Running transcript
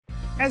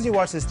As you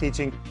watch this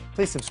teaching,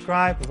 please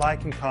subscribe,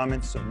 like, and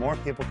comment so more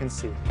people can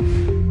see.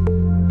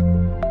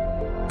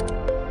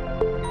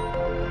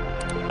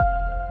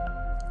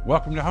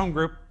 Welcome to Home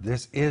Group.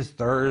 This is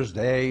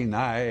Thursday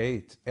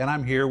night, and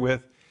I'm here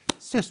with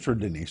Sister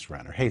Denise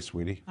Renner. Hey,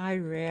 sweetie. Hi,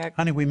 Rick.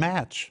 Honey, we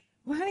match.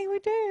 Well, honey, we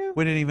do.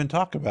 We didn't even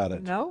talk about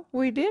it. No,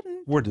 we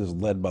didn't. We're just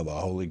led by the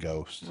Holy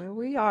Ghost. Well,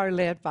 we are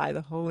led by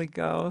the Holy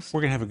Ghost.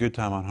 We're going to have a good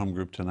time on Home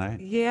Group tonight.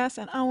 Yes,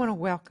 and I want to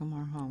welcome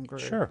our home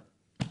group. Sure.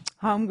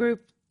 Home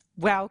group,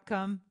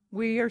 welcome.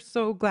 We are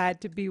so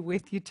glad to be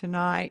with you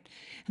tonight.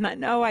 And I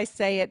know I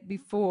say it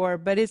before,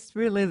 but it's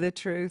really the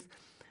truth.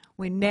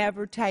 We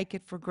never take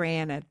it for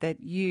granted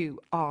that you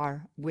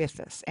are with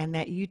us and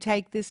that you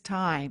take this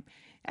time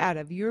out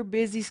of your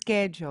busy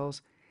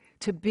schedules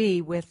to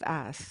be with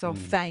us. So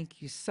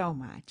thank you so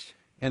much.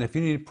 And if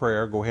you need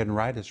prayer, go ahead and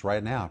write us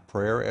right now,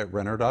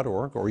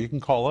 prayer@renner.org, or you can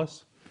call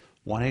us,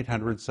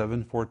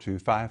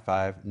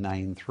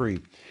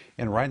 1-800-742-5593.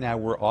 And right now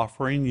we're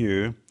offering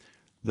you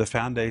the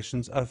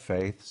Foundations of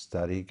Faith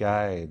Study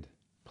Guide.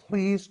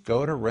 Please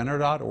go to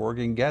renner.org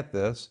and get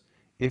this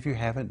if you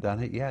haven't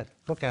done it yet.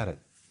 Look at it.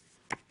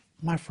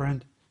 My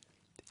friend,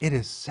 it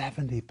is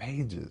 70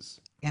 pages,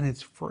 and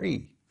it's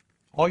free.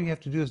 All you have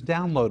to do is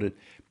download it,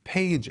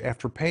 page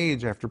after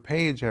page after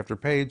page after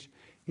page.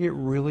 It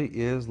really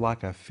is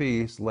like a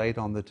feast laid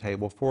on the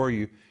table for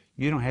you.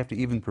 You don't have to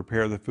even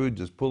prepare the food.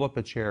 Just pull up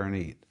a chair and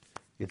eat.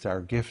 It's our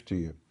gift to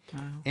you.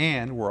 Wow.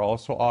 And we're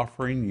also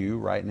offering you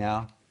right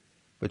now,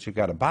 but you've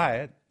got to buy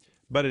it,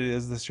 but it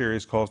is the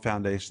series called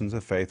Foundations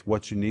of Faith,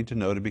 What You Need to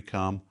Know to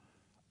Become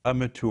a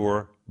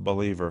Mature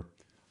Believer.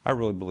 I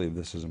really believe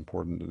this is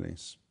important,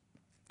 Denise.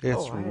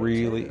 It's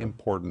really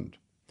important.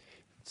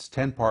 It's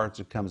 10 parts.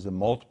 It comes in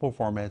multiple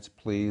formats.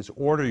 Please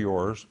order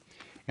yours.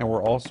 And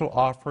we're also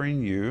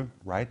offering you,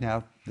 right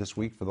now, this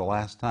week for the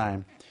last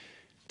time,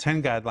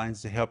 10 guidelines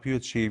to help you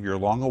achieve your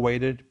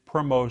long-awaited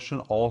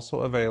promotion, also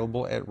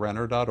available at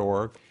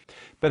renner.org.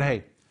 But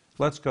hey,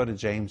 let's go to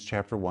James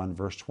chapter 1,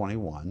 verse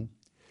 21,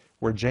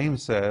 where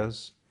James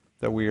says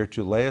that we are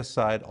to lay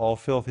aside all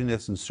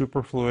filthiness and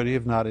superfluity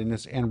of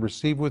naughtiness and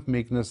receive with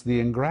meekness the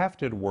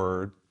engrafted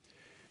word,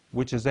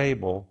 which is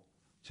able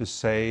to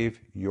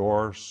save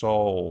your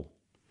soul.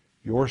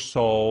 Your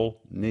soul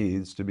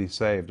needs to be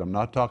saved. I'm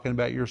not talking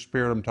about your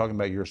spirit, I'm talking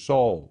about your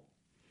soul.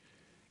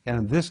 And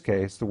in this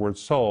case, the word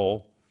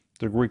soul,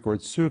 the Greek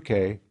word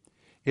psyche,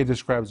 it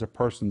describes a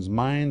person's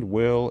mind,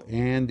 will,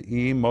 and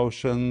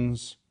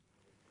emotions.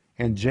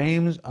 And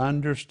James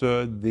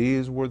understood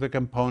these were the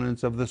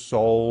components of the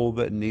soul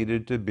that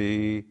needed to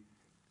be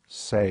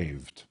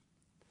saved.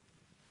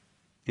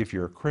 If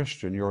you're a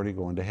Christian, you're already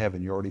going to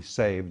heaven. You're already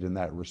saved in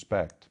that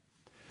respect.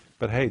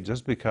 But hey,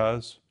 just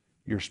because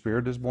your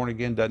spirit is born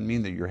again doesn't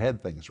mean that your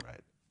head thinks right.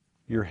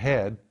 Your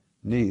head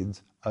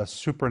needs a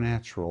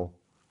supernatural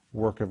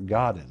work of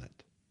God in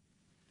it.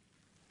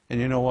 And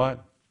you know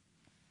what?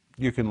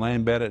 You can lay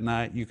in bed at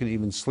night. You can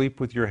even sleep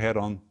with your head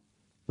on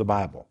the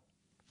Bible.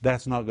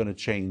 That's not going to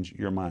change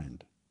your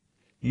mind.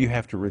 You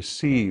have to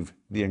receive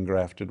the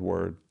engrafted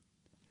word.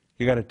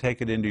 You got to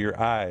take it into your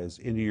eyes,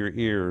 into your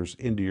ears,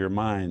 into your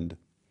mind.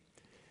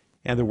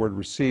 And the word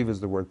receive is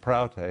the word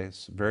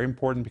prautes. Very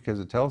important because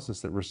it tells us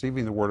that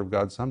receiving the word of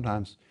God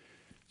sometimes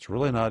it's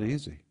really not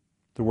easy.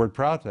 The word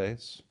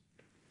prautes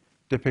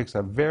depicts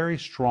a very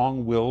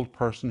strong-willed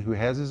person who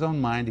has his own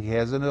mind, he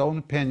has his own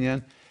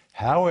opinion.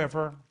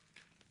 However,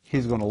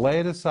 he's going to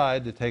lay it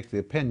aside to take the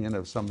opinion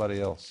of somebody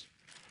else.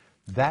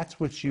 That's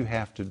what you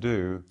have to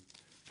do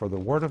for the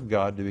Word of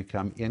God to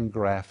become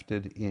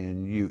engrafted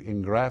in you.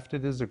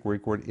 Engrafted is the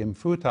Greek word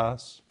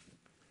emphutas,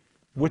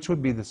 which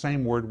would be the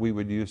same word we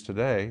would use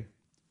today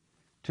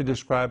to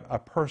describe a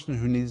person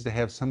who needs to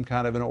have some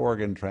kind of an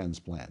organ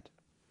transplant.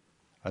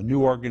 A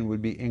new organ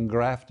would be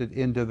engrafted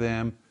into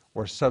them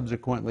or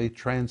subsequently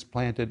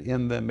transplanted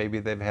in them. Maybe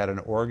they've had an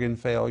organ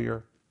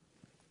failure.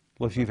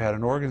 Well, if you've had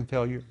an organ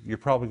failure, you're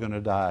probably going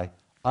to die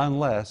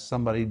unless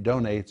somebody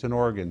donates an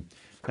organ.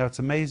 Now, it's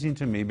amazing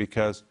to me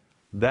because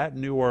that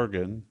new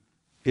organ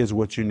is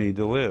what you need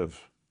to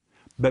live.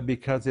 But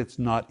because it's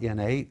not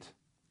innate,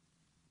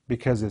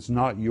 because it's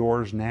not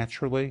yours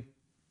naturally,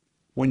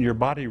 when your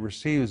body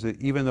receives it,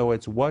 even though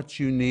it's what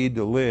you need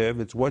to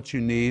live, it's what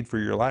you need for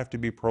your life to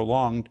be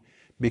prolonged,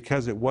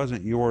 because it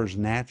wasn't yours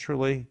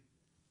naturally,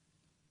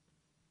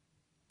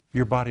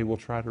 your body will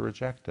try to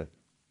reject it.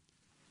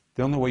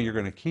 The only way you're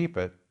going to keep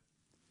it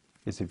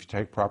is if you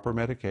take proper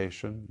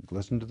medication,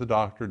 listen to the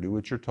doctor, do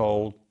what you're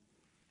told,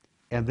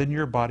 and then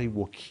your body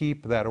will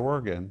keep that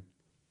organ.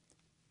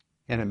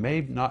 And it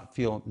may not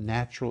feel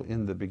natural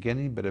in the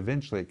beginning, but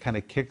eventually it kind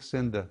of kicks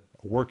into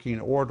working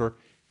order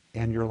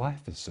and your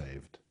life is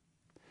saved.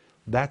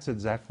 That's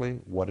exactly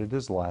what it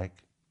is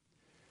like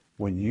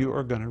when you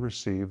are going to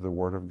receive the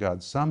Word of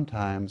God.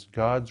 Sometimes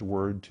God's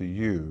Word to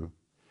you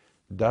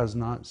does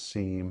not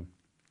seem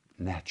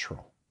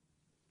natural.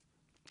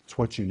 It's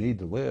what you need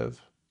to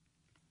live.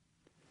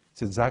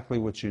 It's exactly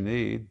what you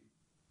need.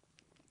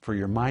 for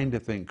your mind to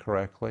think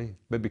correctly,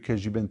 but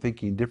because you've been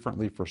thinking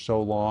differently for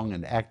so long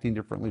and acting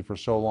differently for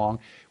so long,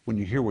 when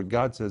you hear what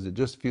God says, it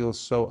just feels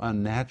so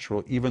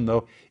unnatural, even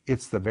though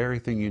it's the very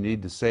thing you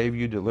need to save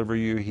you, deliver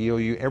you, heal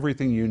you,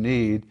 everything you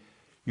need.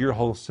 Your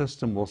whole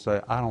system will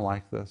say, I don't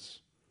like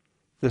this.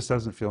 This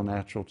doesn't feel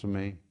natural to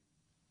me.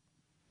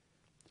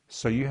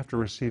 So you have to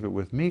receive it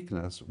with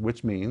meekness,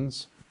 which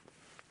means,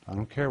 I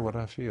don't care what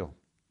I feel.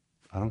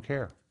 I don't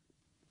care.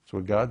 It's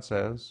what God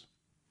says.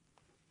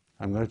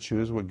 I'm going to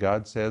choose what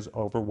God says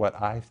over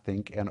what I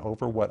think and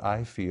over what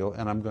I feel,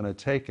 and I'm going to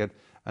take it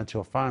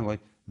until finally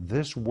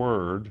this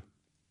word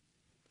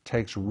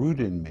takes root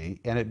in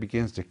me and it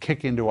begins to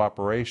kick into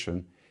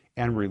operation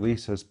and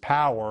releases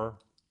power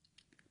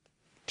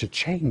to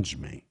change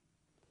me.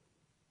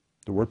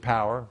 The word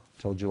power,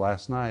 I told you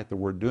last night, the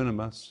word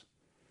dunamis,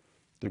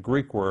 the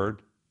Greek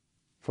word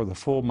for the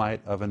full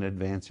might of an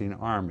advancing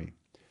army.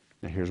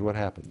 Now here's what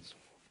happens.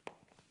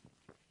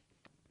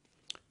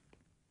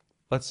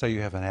 Let's say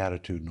you have an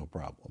attitudinal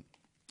problem,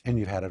 and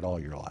you've had it all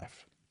your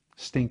life.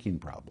 Stinking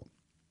problem.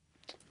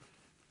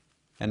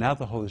 And now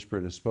the Holy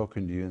Spirit has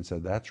spoken to you and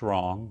said, that's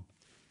wrong.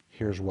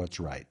 Here's what's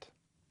right.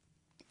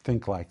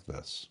 Think like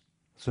this.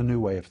 It's a new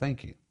way of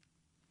thinking.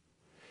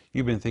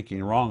 You've been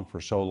thinking wrong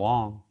for so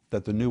long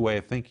that the new way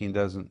of thinking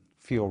doesn't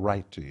feel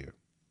right to you.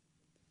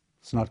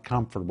 It's not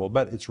comfortable,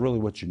 but it's really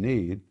what you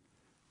need.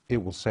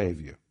 It will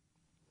save you.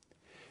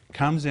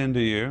 Comes into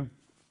you.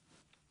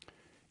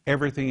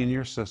 Everything in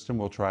your system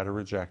will try to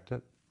reject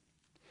it.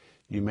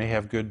 You may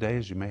have good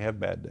days, you may have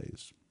bad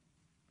days.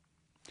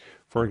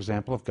 For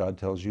example, if God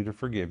tells you to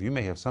forgive, you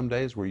may have some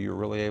days where you're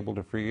really able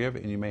to forgive,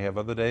 and you may have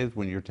other days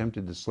when you're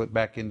tempted to slip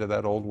back into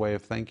that old way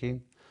of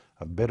thinking,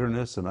 of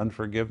bitterness and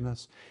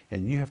unforgiveness,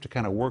 and you have to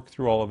kind of work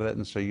through all of that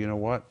and say, you know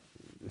what?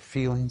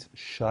 Feelings,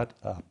 shut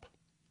up.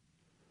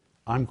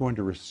 I'm going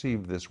to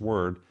receive this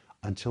word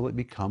until it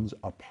becomes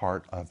a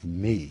part of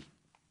me.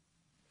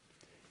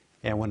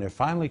 And when it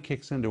finally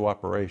kicks into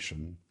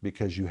operation,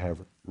 because you have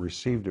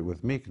received it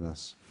with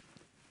meekness,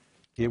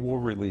 it will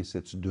release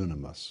its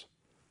dunamis.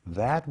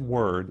 That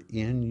word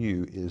in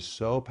you is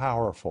so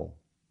powerful,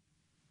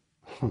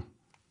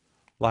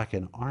 like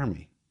an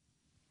army.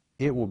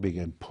 It will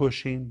begin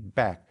pushing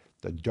back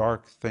the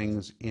dark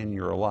things in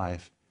your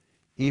life,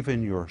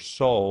 even your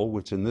soul,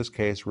 which in this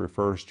case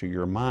refers to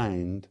your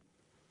mind,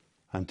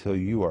 until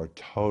you are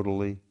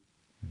totally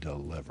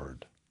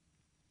delivered.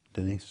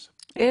 Denise?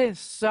 It is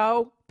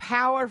so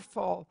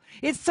powerful.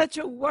 It's such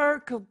a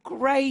work of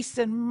grace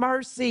and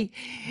mercy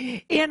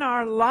in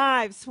our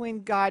lives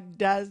when God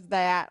does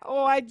that.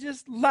 Oh, I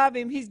just love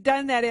him. He's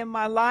done that in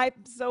my life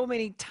so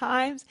many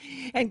times,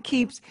 and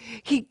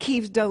he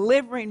keeps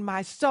delivering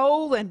my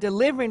soul and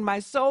delivering my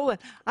soul. And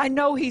I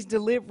know he's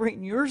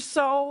delivering your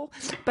soul,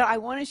 but I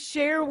want to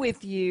share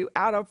with you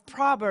out of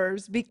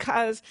Proverbs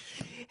because,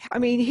 I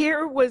mean,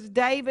 here was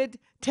David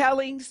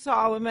telling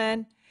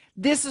Solomon,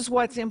 this is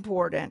what's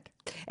important.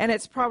 And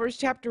it's Proverbs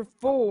chapter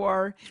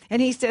 4.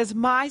 And he says,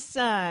 my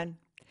son,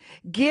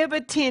 give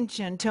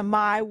attention to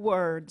my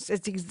words.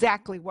 It's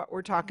exactly what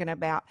we're talking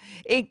about.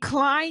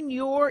 Incline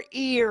your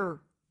ear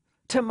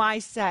to my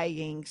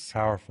sayings.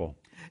 Powerful.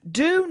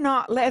 Do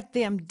not let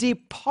them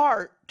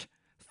depart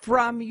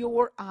from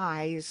your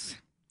eyes.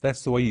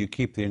 That's the way you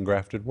keep the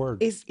engrafted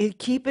word.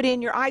 Keep it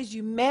in your eyes.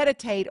 You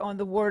meditate on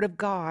the word of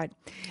God.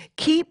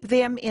 Keep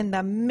them in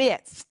the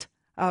midst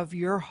of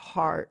your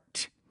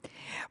heart.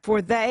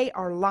 For they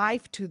are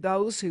life to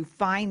those who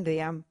find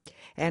them,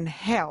 and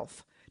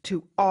health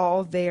to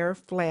all their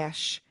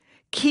flesh.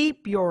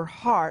 Keep your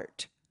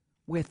heart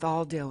with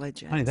all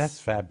diligence. Honey, that's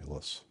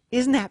fabulous.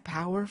 Isn't that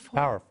powerful?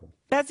 Powerful.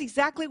 That's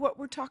exactly what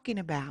we're talking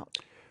about.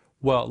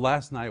 Well,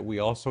 last night we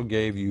also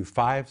gave you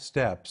 5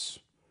 steps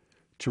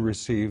to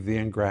receive the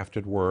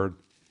engrafted word,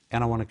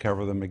 and I want to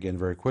cover them again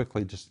very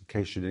quickly, just in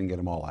case you didn't get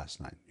them all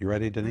last night. You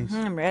ready, Denise?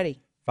 I'm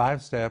ready.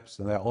 5 steps,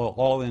 and they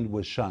all end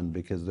with shun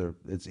because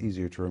it's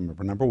easier to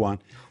remember. Number 1,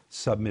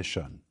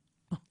 submission.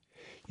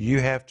 You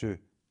have to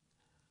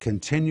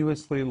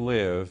continuously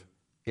live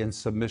in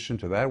submission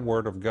to that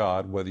word of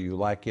God, whether you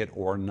like it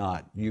or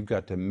not. You've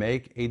got to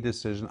make a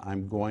decision.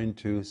 I'm going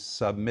to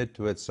submit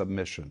to its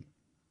submission.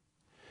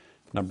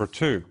 Number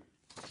 2,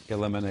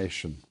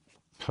 elimination.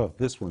 Oh,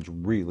 this one's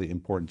really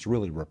important. It's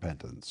really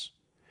repentance.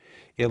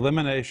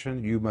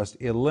 Elimination, you must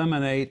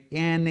eliminate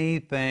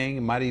anything,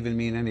 it might even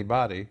mean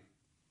anybody,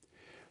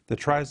 that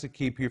tries to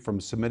keep you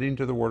from submitting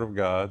to the Word of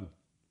God,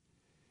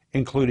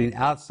 including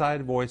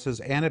outside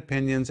voices and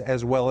opinions,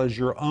 as well as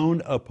your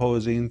own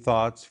opposing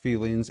thoughts,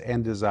 feelings,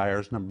 and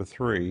desires. Number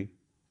 3,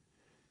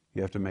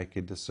 you have to make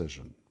a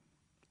decision.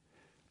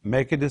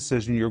 Make a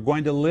decision. You're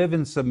going to live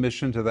in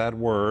submission to that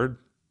Word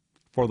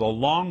for the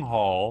long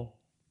haul.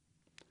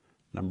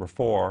 Number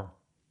 4,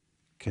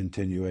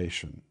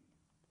 continuation.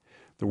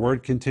 The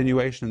word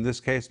continuation in this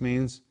case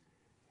means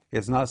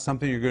it's not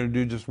something you're going to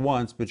do just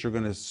once, but you're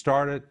going to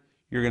start it,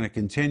 you're going to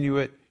continue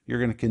it, you're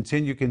going to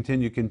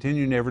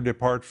continue, never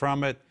depart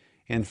from it.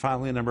 And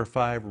finally, number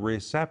 5,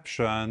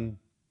 reception.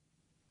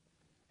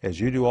 As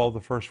you do all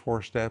the first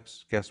 4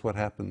 steps, guess what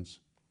happens?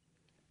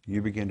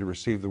 you begin to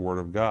receive the Word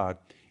of God.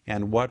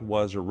 And what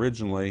was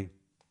originally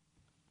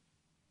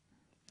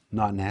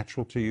not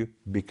natural to you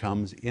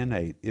becomes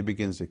innate. It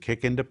begins to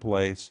kick into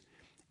place,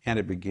 and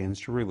it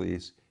begins to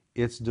release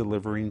its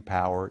delivering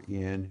power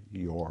in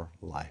your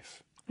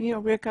life. You know,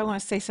 Rick, I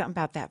want to say something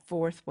about that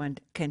fourth one,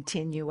 It's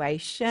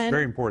continuation.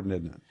 very important,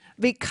 isn't it?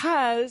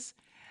 Because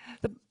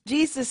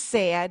Jesus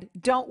said,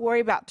 don't worry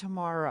about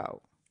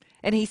tomorrow.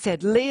 And he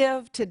said,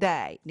 live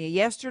today. Now,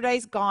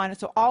 yesterday's gone,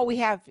 so all we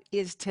have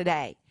is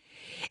today.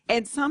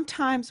 And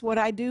sometimes what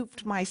I do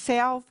to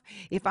myself,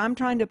 if I'm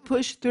trying to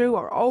push through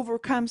or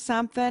overcome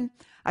something,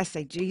 I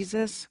say,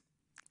 Jesus,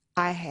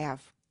 I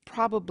have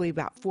probably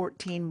about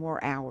 14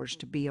 more hours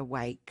to be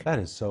awake. That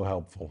is so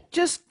helpful.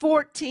 Just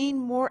 14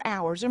 more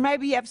hours, or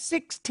maybe you have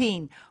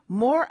 16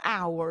 more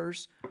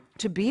hours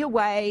to be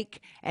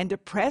awake and to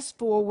press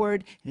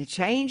forward and to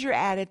change your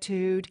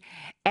attitude.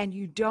 And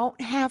you don't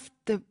have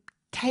to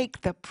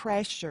take the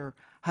pressure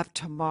of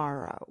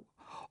tomorrow.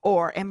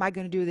 Or am I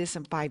going to do this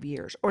in 5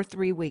 years or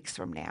 3 weeks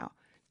from now?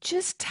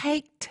 Just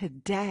take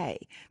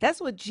today. That's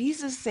what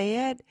Jesus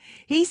said.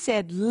 He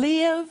said,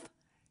 live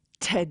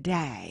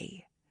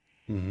today.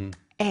 Mm-hmm.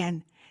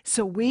 And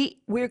so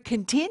we're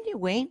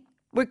continuing,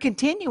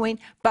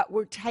 but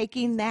we're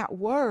taking that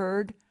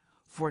word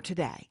for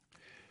today.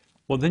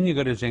 Well, then you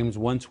go to James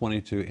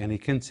 1:22, and he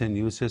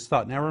continues his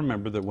thought. Now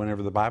remember that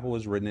whenever the Bible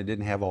was written, it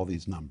didn't have all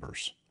these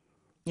numbers.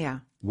 Yeah.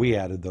 We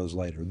added those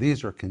later.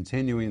 These are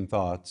continuing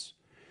thoughts.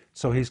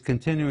 So he's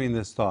continuing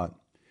this thought.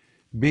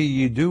 Be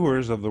ye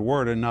doers of the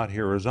word and not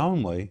hearers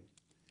only,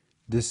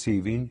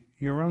 deceiving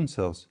your own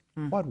selves.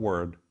 What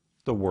word?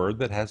 The word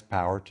that has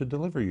power to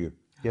deliver you.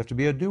 You have to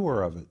be a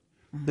doer of it.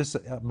 This,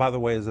 by the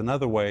way, is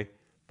another way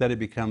that it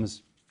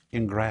becomes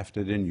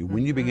engrafted in you.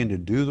 When you begin to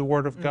do the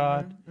Word of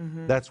God,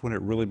 that's when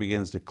it really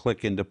begins to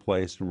click into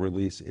place and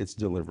release its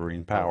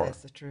delivering power. Oh,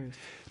 that's the truth.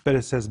 But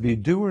it says, be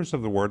doers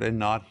of the Word and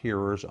not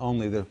hearers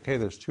only. Okay,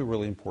 there's two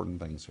really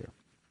important things here.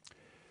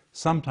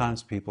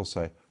 Sometimes people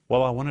say,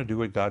 well, I want to do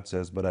what God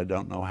says, but I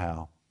don't know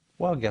how.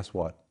 Well, guess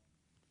what?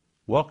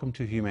 Welcome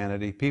to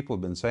humanity. People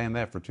have been saying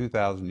that for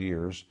 2,000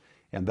 years.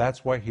 And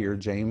that's why here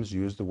James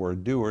used the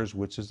word doers,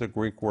 which is the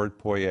Greek word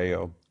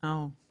poieo.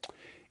 Oh.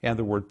 And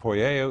the word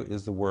poieo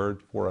is the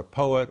word for a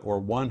poet or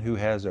one who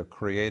has a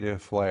creative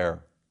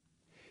flair.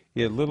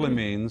 It literally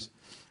means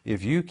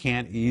if you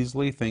can't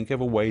easily think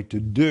of a way to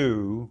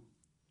do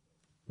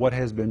what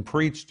has been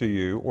preached to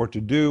you or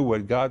to do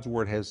what God's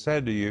word has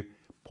said to you,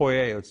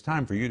 poieo, it's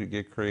time for you to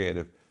get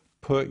creative.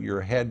 Put your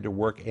head to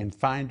work and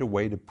find a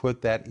way to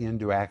put that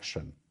into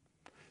action.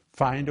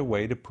 Find a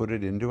way to put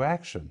it into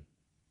action.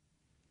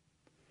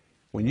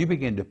 When you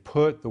begin to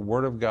put the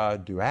Word of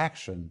God to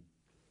action,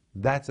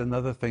 that's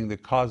another thing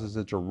that causes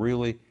it to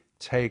really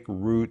take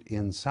root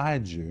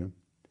inside you.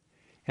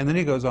 And then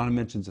he goes on and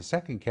mentions a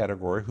second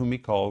category, whom he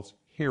calls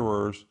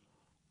hearers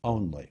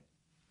only.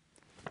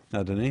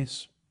 Now,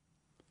 Denise,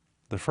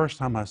 the first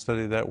time I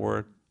studied that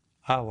word,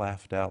 I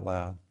laughed out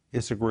loud.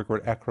 It's the Greek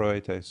word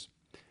akroetes.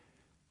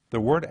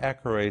 The word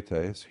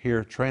akroetes,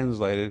 here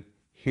translated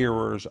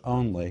hearers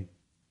only,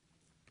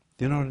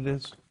 do you know what it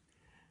is?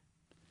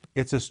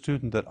 It's a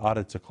student that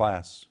audits a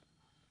class.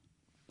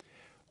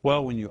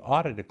 Well, when you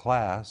audit a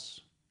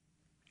class,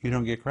 you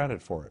don't get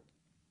credit for it.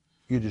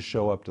 You just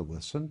show up to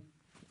listen.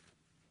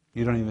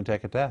 You don't even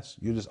take a test.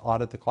 You just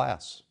audit the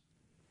class.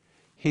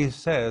 He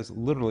says,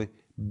 literally,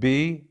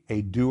 be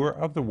a doer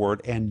of the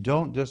word and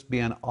don't just be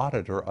an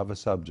auditor of a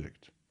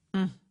subject.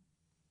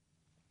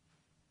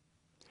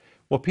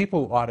 Well,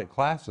 people who audit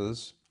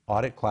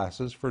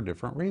classes for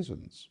different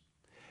reasons.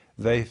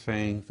 They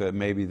think that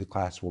maybe the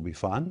class will be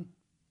fun.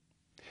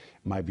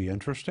 Might be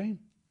interesting.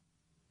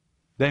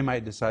 They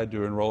might decide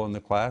to enroll in the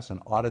class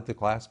and audit the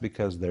class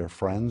because their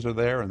friends are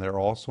there and they're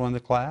also in the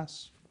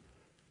class.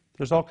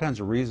 There's all kinds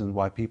of reasons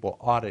why people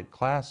audit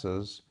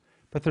classes,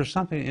 but there's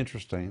something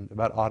interesting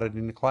about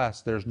auditing the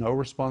class. There's no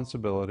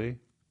responsibility.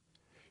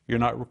 You're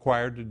not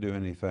required to do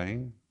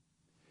anything.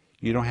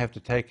 You don't have to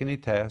take any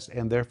tests,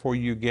 and therefore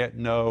you get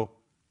no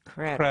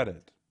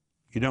credit.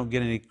 You don't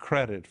get any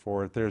credit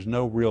for it. There's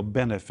no real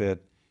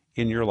benefit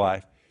in your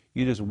life.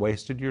 You just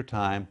wasted your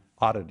time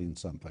auditing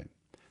something.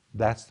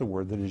 That's the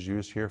word that is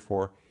used here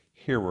for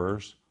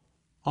hearers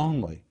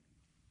only.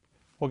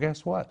 Well,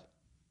 guess what?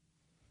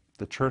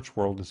 The church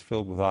world is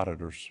filled with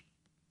auditors.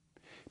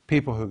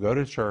 People who go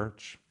to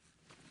church,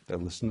 they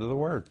listen to the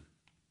word.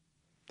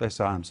 They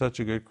say, I'm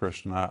such a good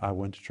Christian, I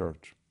went to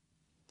church.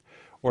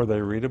 Or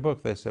they read a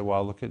book, they say,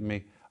 well, look at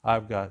me.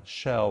 I've got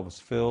shelves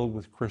filled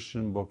with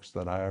Christian books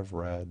that I have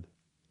read.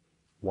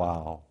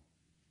 Wow.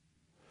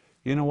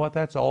 You know what?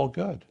 That's all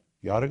good.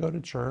 You ought to go to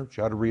church.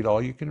 You ought to read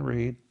all you can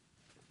read.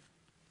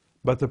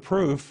 But the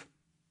proof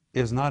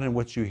is not in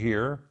what you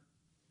hear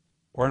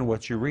or in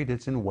what you read.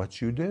 It's in what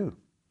you do.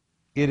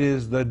 It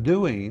is the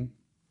doing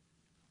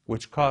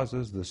which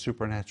causes the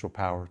supernatural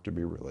power to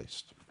be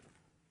released.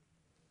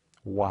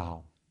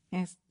 Wow.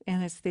 And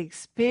it's the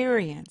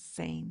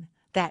experiencing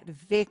that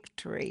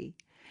victory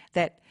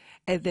that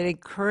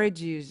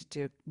encourages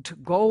you to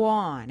go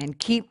on and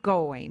keep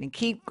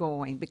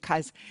going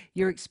because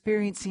you're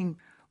experiencing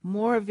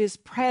more of his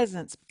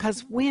presence.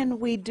 Because when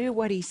we do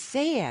what he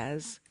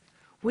says,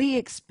 we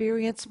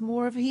experience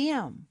more of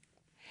him.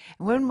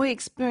 And when we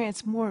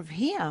experience more of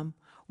him,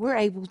 we're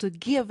able to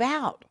give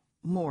out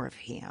more of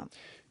him.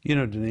 You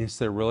know, Denise,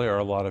 there really are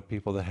a lot of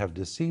people that have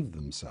deceived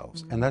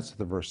themselves. And that's what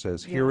the verse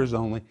says. Yeah. Here is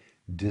only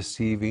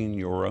deceiving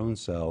your own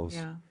selves.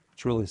 Yeah.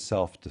 It's really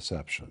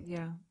self-deception.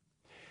 Yeah.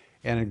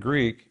 And in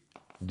Greek,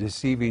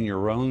 deceiving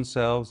your own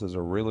selves is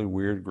a really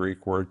weird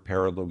Greek word,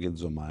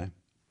 paralogizomai.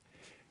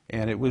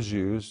 And it was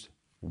used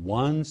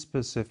one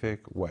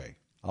specific way.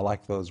 I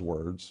like those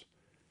words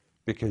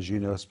because you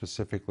know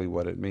specifically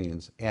what it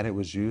means. And it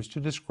was used to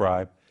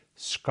describe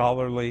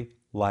scholarly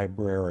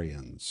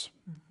librarians.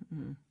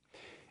 Mm-hmm.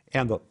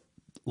 And the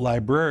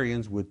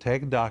librarians would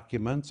take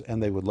documents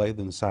and they would lay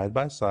them side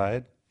by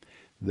side.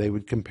 They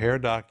would compare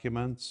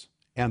documents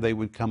and they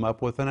would come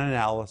up with an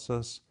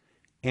analysis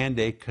and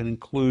a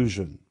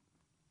conclusion.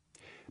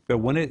 But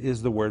when it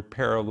is the word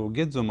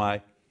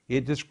paralogizomai,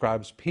 it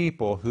describes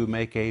people who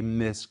make a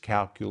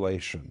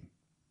miscalculation.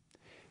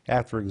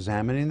 After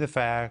examining the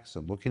facts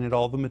and looking at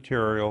all the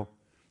material,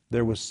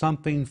 there was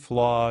something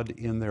flawed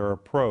in their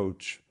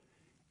approach,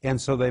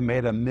 and so they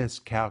made a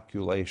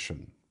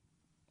miscalculation.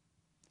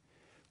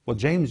 Well,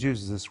 James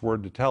uses this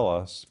word to tell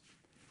us,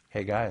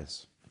 hey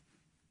guys,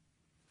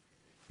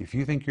 if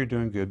you think you're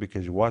doing good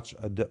because you watch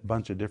a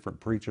bunch of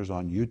different preachers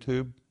on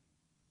YouTube,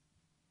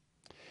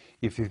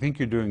 if you think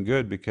you're doing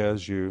good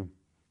because you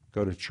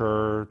go to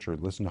church or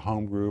listen to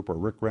Home Group or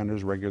Rick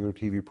Renner's regular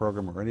TV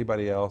program or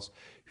anybody else,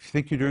 if you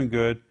think you're doing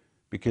good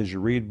because you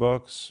read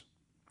books,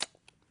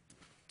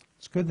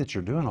 it's good that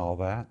you're doing all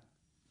that,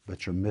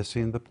 but you're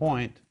missing the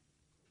point.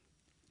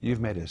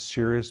 You've made a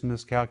serious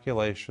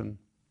miscalculation.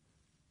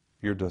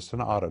 You're just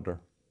an auditor.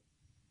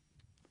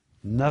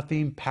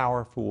 Nothing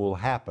powerful will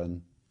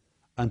happen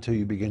until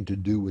you begin to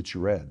do what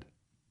you read,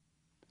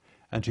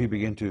 until you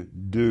begin to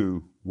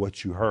do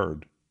what you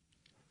heard.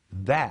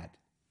 That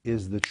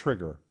is the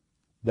trigger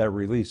that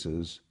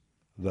releases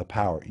the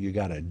power. You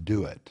got to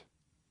do it.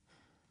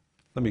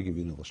 Let me give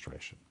you an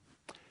illustration.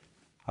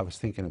 I was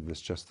thinking of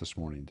this just this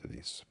morning,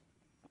 Denise,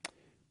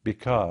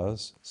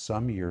 because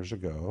some years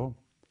ago,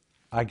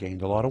 I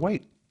gained a lot of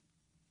weight.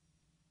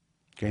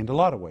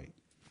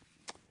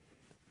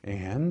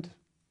 And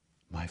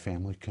my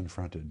family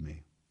confronted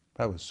me.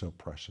 That was so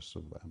precious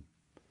of them.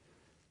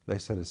 They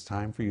said, it's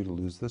time for you to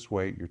lose this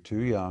weight. You're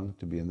too young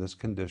to be in this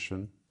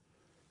condition.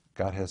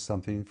 God has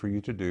something for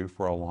you to do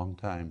for a long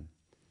time.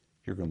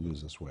 You're going to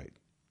lose this weight.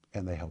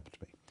 And they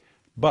helped me.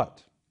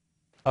 But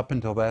up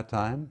until that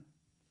time,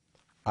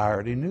 I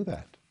already knew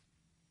that.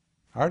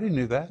 I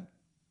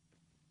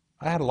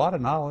had a lot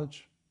of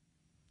knowledge.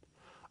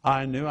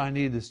 I knew I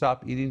needed to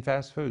stop eating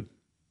fast food.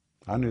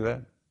 I knew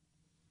that.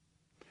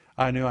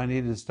 I knew I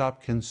needed to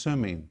stop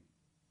consuming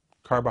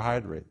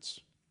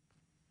carbohydrates.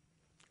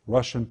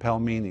 Russian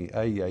pelmeni,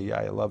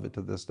 I love it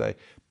to this day.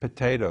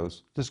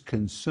 Potatoes, just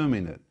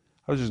consuming it.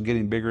 I was just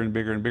getting bigger and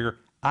bigger and bigger.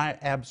 I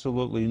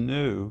absolutely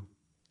knew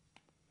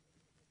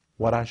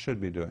what I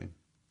should be doing.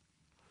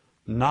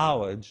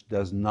 Knowledge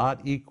does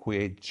not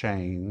equate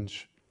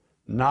change.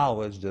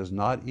 Knowledge does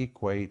not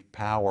equate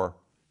power.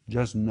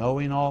 Just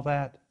knowing all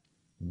that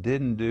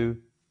didn't do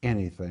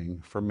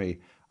anything for me.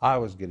 I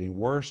was getting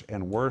worse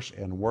and worse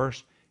and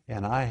worse,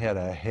 and I had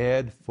a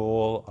head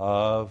full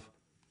of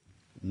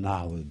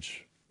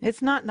knowledge.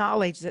 It's not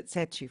knowledge that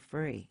sets you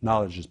free.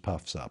 Knowledge just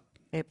puffs up.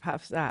 It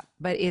puffs up.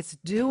 But it's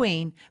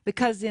doing,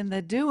 because in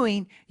the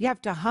doing, you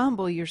have to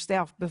humble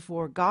yourself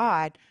before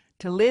God,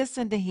 to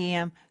listen to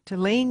him, to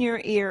lean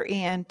your ear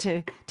in,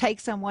 to take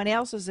someone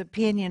else's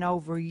opinion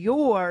over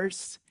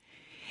yours,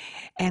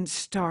 and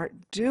start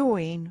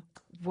doing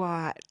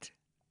what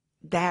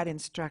that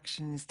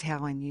instruction is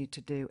telling you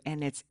to do.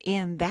 And it's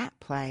in that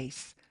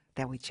place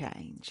that we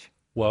change.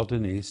 Well,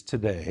 Denise,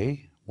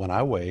 today, when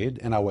I weighed,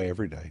 and I weigh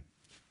every day,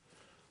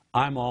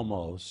 I'm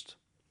almost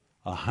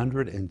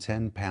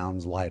 110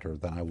 pounds lighter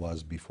than I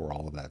was before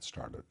all of that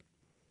started.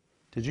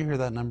 Did you hear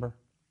that number?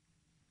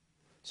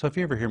 So if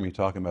you ever hear me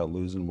talking about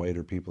losing weight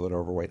or people that are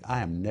overweight,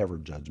 I am never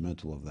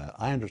judgmental of that.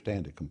 I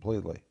understand it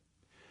completely.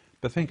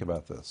 But think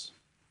about this.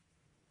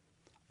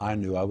 I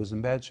knew I was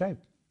in bad shape.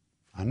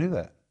 I knew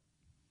that.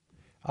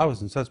 I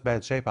was in such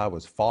bad shape, I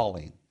was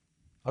falling.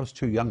 I was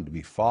too young to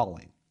be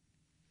falling.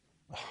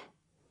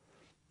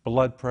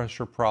 Blood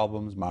pressure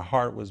problems. My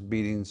heart was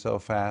beating so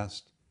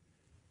fast.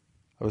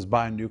 I was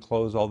buying new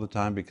clothes all the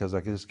time because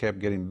I just kept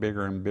getting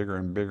bigger and bigger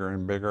and bigger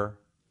and bigger.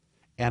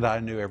 And I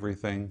knew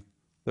everything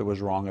that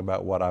was wrong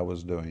about what I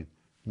was doing.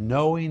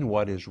 Knowing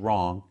what is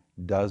wrong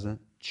doesn't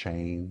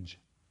change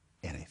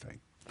anything.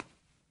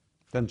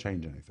 Doesn't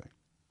change anything.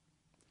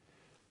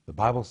 The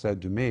Bible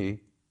said to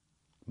me,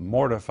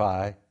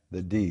 mortify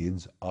the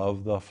deeds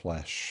of the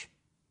flesh.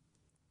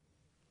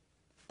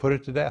 Put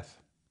it to death.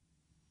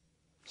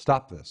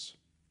 Stop this.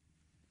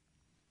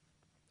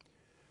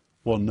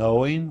 Well,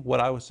 knowing what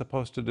I was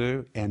supposed to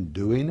do and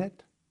doing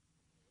it,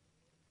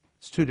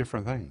 it's two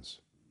different things.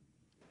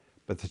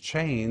 But the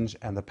change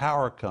and the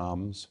power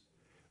comes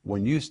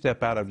when you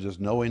step out of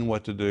just knowing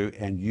what to do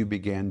and you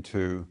begin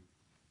to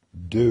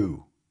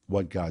do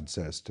what God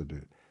says to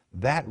do.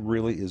 That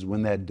really is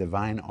when that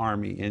divine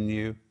army in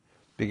you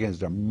begins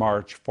to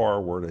march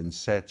forward and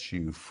sets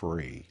you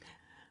free.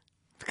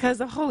 Because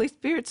the Holy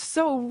Spirit's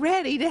so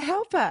ready to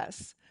help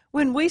us.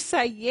 When we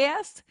say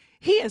yes,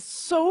 He is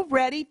so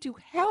ready to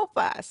help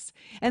us.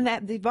 And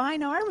that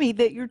divine army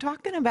that you're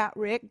talking about,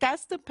 Rick,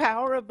 that's the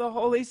power of the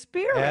Holy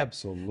Spirit.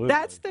 Absolutely.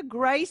 That's the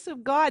grace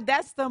of God.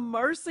 That's the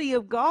mercy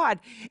of God.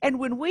 And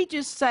when we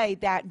just say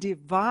that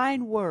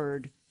divine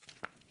word,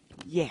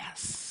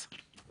 yes,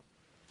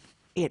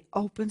 it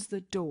opens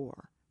the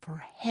door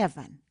for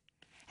heaven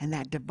and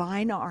that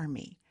divine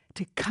army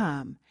to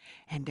come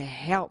and to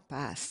help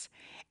us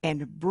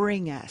and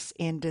bring us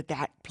into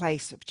that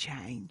place of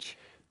change.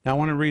 Now I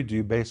want to read to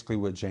you basically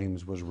what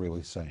James was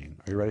really saying.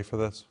 Are you ready for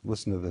this?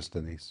 Listen to this,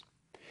 Denise.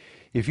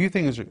 If you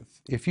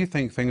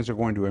think things are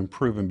going to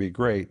improve and be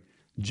great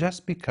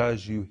just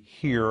because you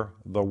hear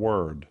the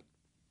word,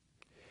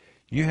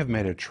 you have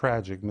made a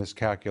tragic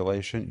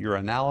miscalculation. Your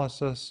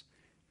analysis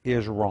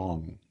is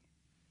wrong.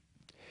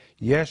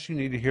 Yes, you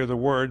need to hear the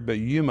word, but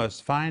you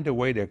must find a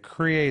way to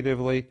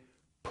creatively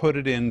put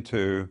it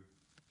into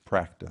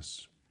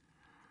practice.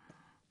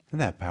 Isn't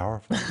that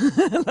powerful?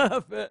 I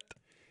love it.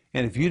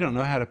 And if you don't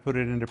know how to put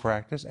it into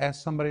practice,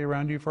 ask somebody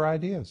around you for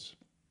ideas.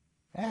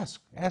 Ask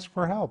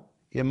for help.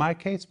 In my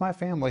case, my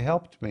family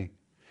helped me.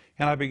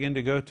 And I began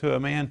to go to a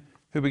man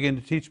who began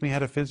to teach me how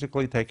to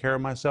physically take care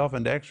of myself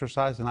and to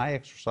exercise, and I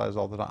exercise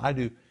all the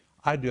time.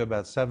 I do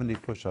about 70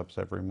 push-ups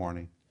every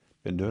morning.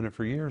 Been doing it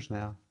for years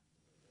now.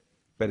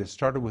 But it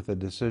started with a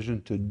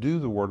decision to do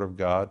the Word of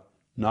God,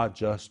 not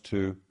just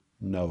to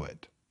know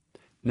it.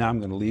 Now I'm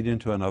going to lead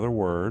into another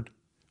word,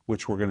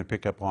 which we're going to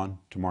pick up on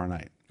tomorrow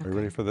night. Are you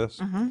ready for this?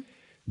 Mm-hmm.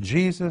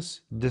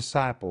 Jesus'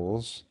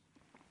 disciples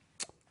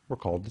were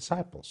called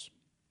disciples.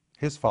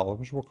 His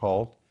followers were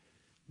called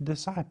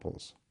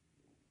disciples.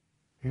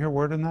 You hear a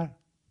word in that?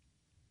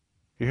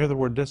 You hear the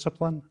word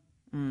discipline?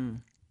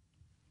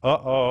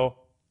 Uh-oh.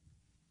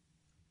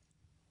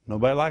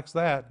 Nobody likes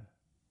that.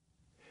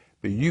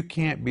 But you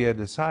can't be a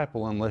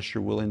disciple unless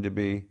you're willing to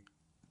be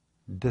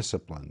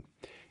disciplined.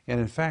 And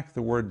in fact,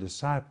 the word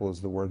disciple is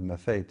the word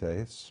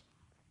methetes.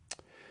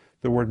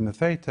 The word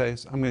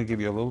methetes, I'm going to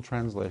give you a little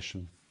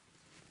translation.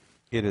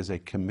 It is a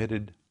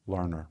committed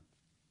learner.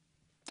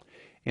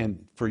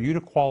 And for you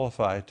to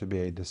qualify to be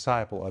a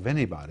disciple of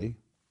anybody,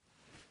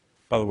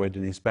 by the way,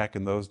 Denise, back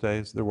in those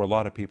days, there were a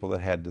lot of people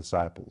that had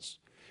disciples.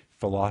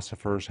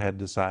 Philosophers had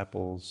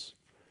disciples.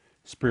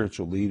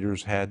 Spiritual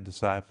leaders had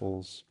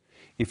disciples.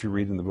 If you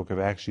read in the book of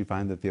Acts, you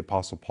find that the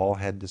Apostle Paul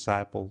had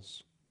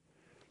disciples.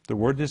 The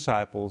word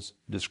disciples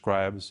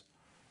describes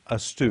a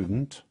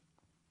student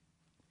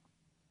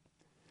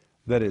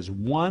that is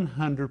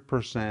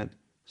 100%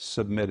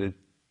 submitted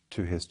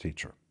to his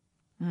teacher.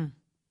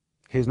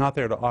 He's not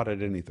there to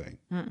audit anything.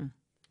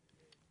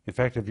 In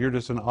fact, if you're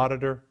just an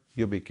auditor,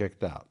 you'll be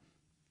kicked out.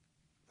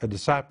 A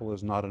disciple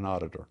is not an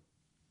auditor.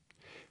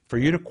 For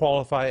you to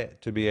qualify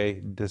to be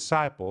a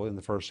disciple in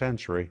the first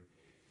century,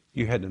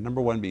 you had to,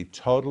 number one, be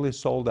totally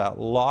sold out,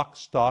 lock,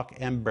 stock,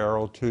 and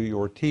barrel to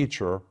your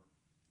teacher.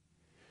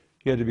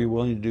 You had to be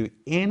willing to do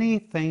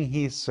anything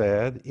he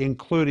said,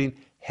 including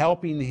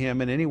helping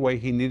him in any way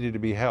he needed to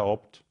be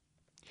helped.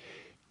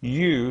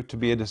 You, to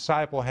be a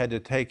disciple, had to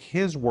take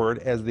his word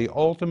as the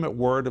ultimate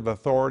word of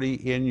authority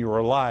in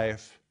your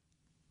life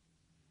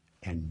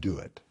and do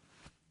it.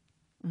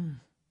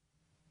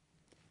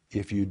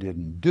 If you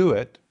didn't do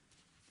it,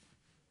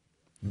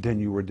 then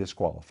you were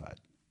disqualified.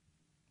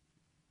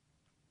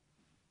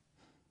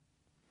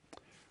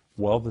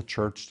 Well, the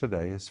church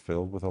today is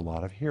filled with a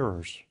lot of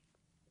hearers,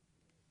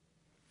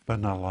 but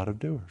not a lot of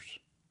doers.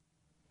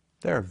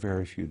 There are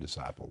very few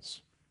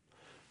disciples.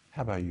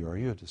 How about you? Are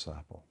you a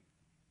disciple?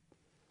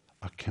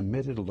 A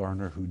committed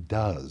learner who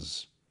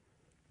does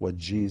what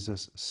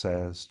Jesus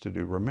says to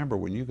do. Remember,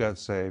 when you got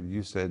saved,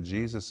 you said,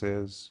 Jesus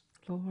is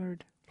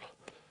Lord.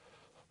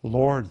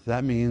 Lord.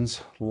 That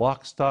means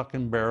lock, stock,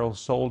 and barrel,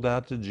 sold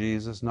out to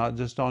Jesus, not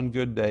just on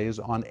good days,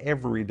 on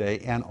every day,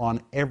 and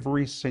on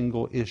every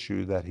single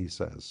issue that he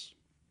says.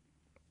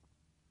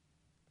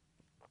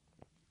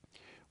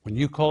 When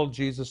you called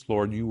Jesus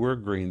Lord, you were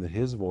agreeing that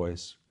his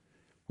voice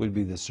would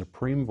be the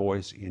supreme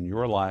voice in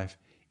your life,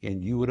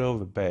 and you would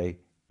obey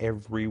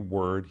every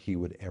word he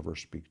would ever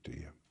speak to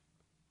you.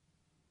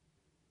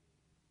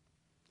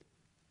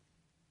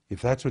 If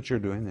that's what you're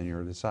doing, then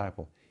you're a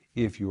disciple.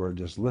 If you are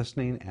just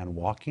listening and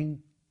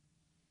walking,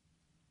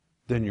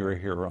 then you're a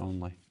hearer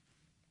only.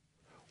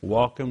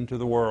 Welcome to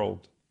the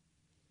world.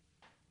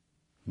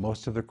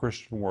 Most of the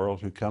Christian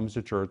world who comes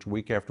to church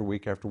week after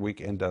week after week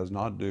and does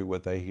not do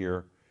what they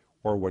hear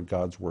or what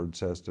God's Word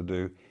says to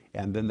do,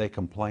 and then they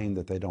complain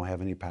that they don't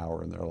have any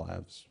power in their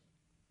lives.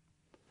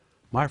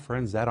 My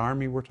friends, that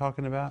army we're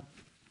talking about,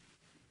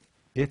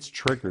 it's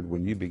triggered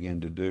when you begin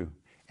to do.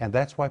 And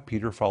that's why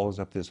Peter follows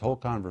up this whole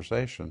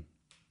conversation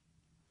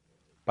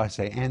I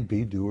say, and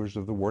be doers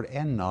of the word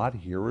and not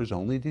hearers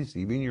only,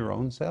 deceiving your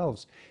own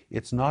selves.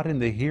 It's not in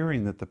the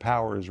hearing that the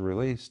power is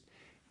released.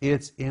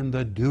 It's in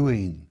the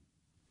doing.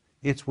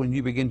 It's when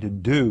you begin to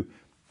do,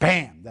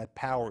 bam, that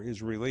power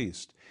is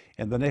released.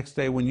 And the next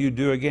day when you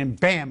do again,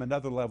 bam,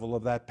 another level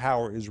of that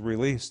power is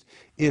released.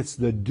 It's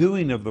the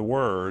doing of the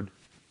word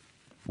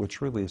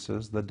which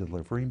releases the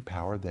delivering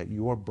power that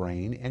your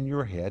brain and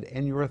your head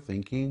and your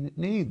thinking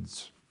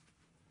needs.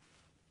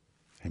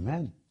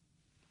 Amen.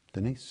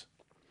 Denise?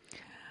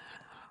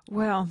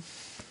 Well,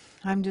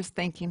 I'm just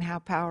thinking how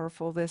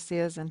powerful this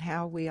is and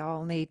how we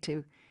all need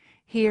to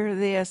hear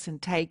this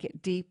and take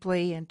it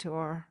deeply into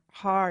our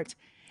hearts.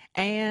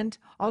 And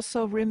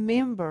also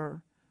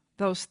remember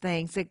those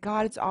things that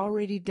God has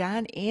already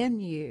done in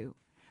you,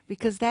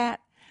 because that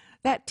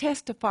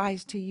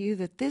testifies to you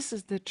that this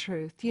is the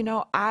truth. You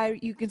know,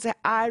 you can say,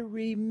 I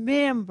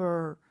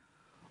remember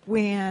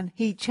when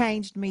he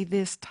changed me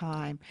this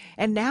time.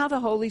 And now the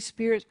Holy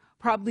Spirit's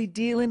probably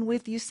dealing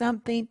with you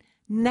something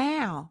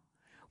now.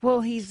 Well,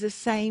 he's the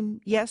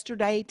same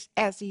yesterday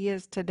as he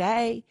is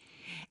today.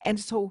 And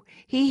so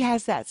he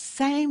has that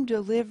same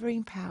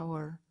delivering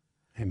power.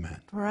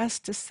 Amen. For us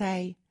to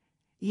say,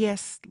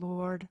 yes,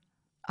 Lord,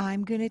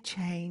 I'm going to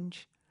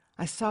change.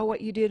 I saw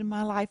what you did in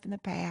my life in the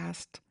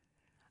past.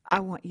 I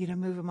want you to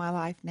move in my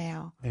life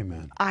now.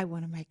 Amen. I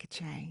want to make a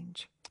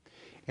change.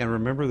 And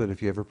remember that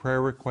if you have a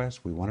prayer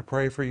request, we want to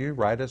pray for you.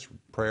 Write us,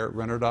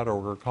 prayer@renner.org,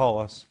 or call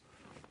us,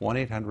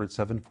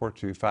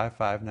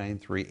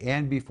 1-800-742-5593.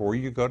 And before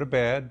you go to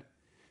bed,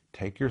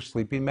 take your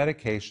sleeping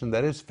medication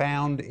that is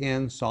found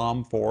in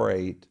Psalm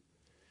 4:8.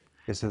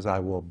 It says, I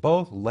will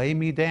both lay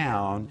me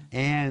down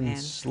and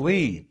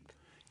sleep,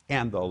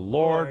 and the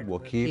Lord will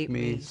keep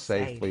me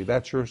safely. safe.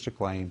 That's yours to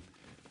claim.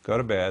 Go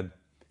to bed,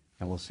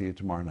 and we'll see you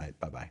tomorrow night.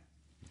 Bye-bye.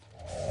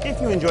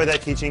 If you enjoyed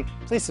that teaching,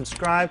 please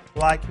subscribe,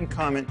 like, and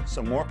comment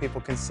so more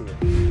people can see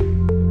it.